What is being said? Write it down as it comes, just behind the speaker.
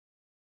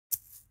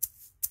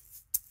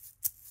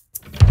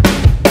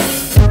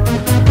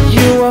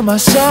were my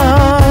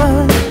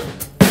sun,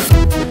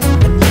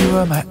 and you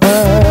were my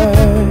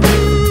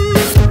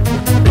earth.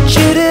 But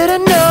you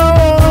didn't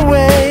know the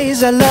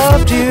ways I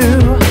loved you,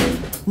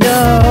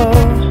 no.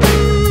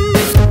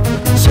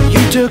 So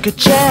you took a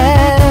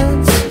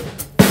chance,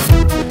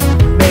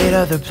 made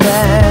other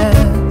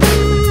plans,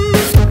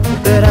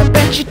 but I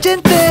bet you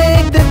didn't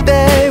think that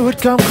they would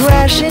come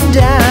crashing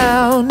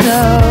down,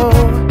 no.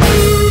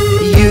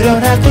 You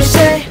don't have to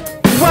say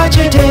what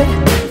you did,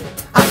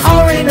 I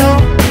already know.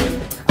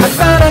 I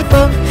found out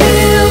from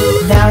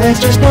him. Now there's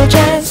just no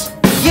chance,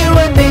 you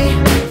and me,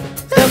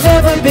 there'll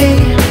never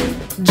be.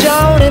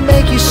 Don't it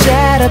make you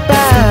sad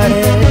about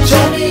it?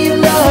 Told me you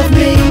love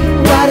me,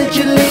 why did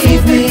you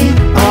leave me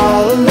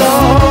all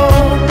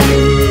alone?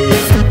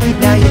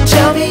 Now you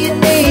tell me you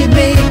need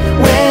me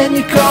when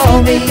you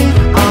call me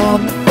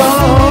on the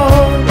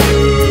phone.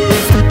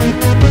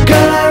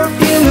 Girl, I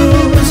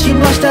refuse, you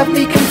must have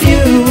me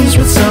confused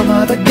with some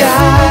other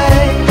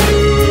guy.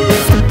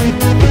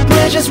 Your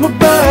bridges were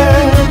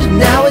burned,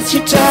 now it's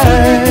your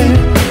turn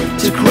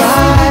to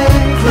cry.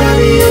 Cry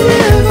me a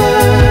river,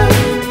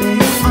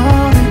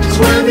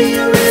 cry me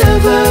a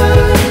river.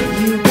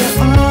 You go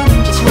on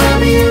and just cry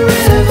me a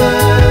river.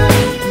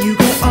 You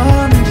go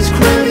on and just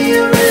cry me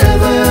a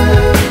river.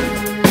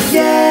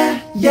 Yeah,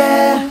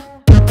 yeah.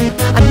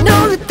 I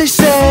know that they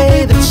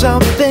say that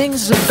some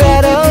things are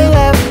better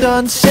left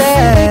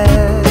unsaid.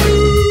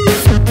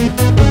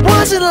 It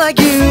wasn't like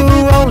you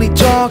only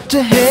talked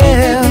to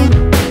him,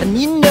 and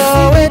you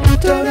know it.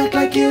 Don't act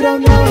like you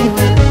don't know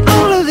it.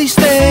 All of these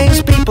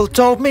things people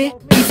told me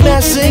keep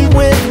messing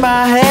with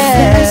my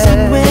head.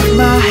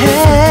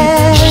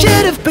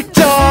 Should have picked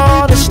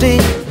honesty,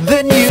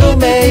 then you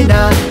may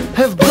not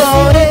have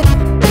blown it.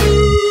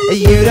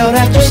 You don't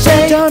have to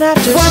say,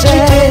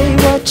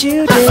 what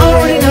you did. I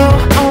already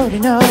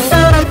know. I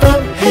found out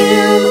from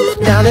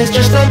him. Now there's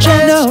just no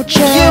chance,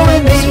 you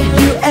and me,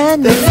 there'll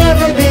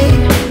never be.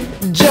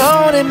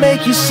 Don't it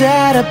make you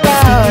sad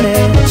about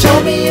it?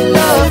 Told me you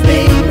love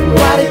me,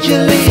 why did you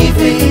leave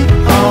me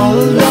all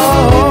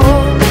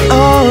alone?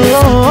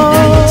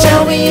 Now you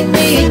tell me you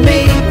need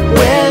me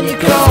when you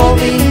call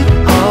me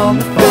on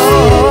the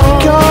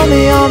phone. Call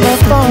me on the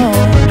phone.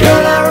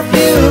 Girl, I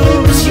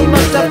refuse, you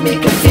must have me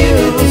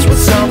confused with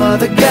some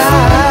other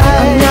guy.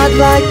 I'm not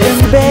like them,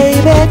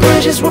 baby.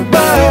 Bridges were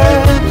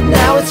burned,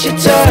 now it's your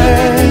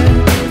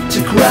turn to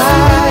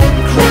cry.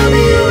 Cry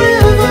me a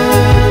river,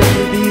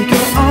 baby, go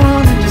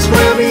on and just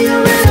cry me a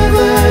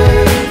river.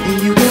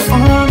 You go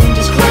on and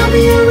just cry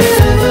me a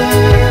river.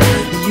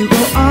 You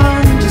go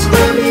on and just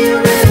cry me a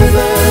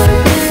river.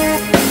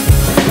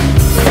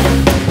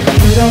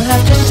 You don't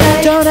have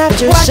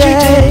to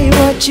say,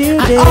 what you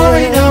did. I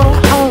already know.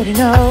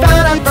 I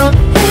found out from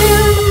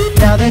him.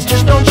 Now there's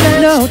just no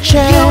chance,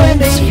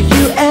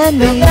 you and me,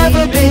 there'll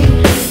never be.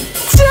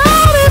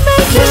 Don't it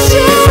make you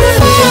sad?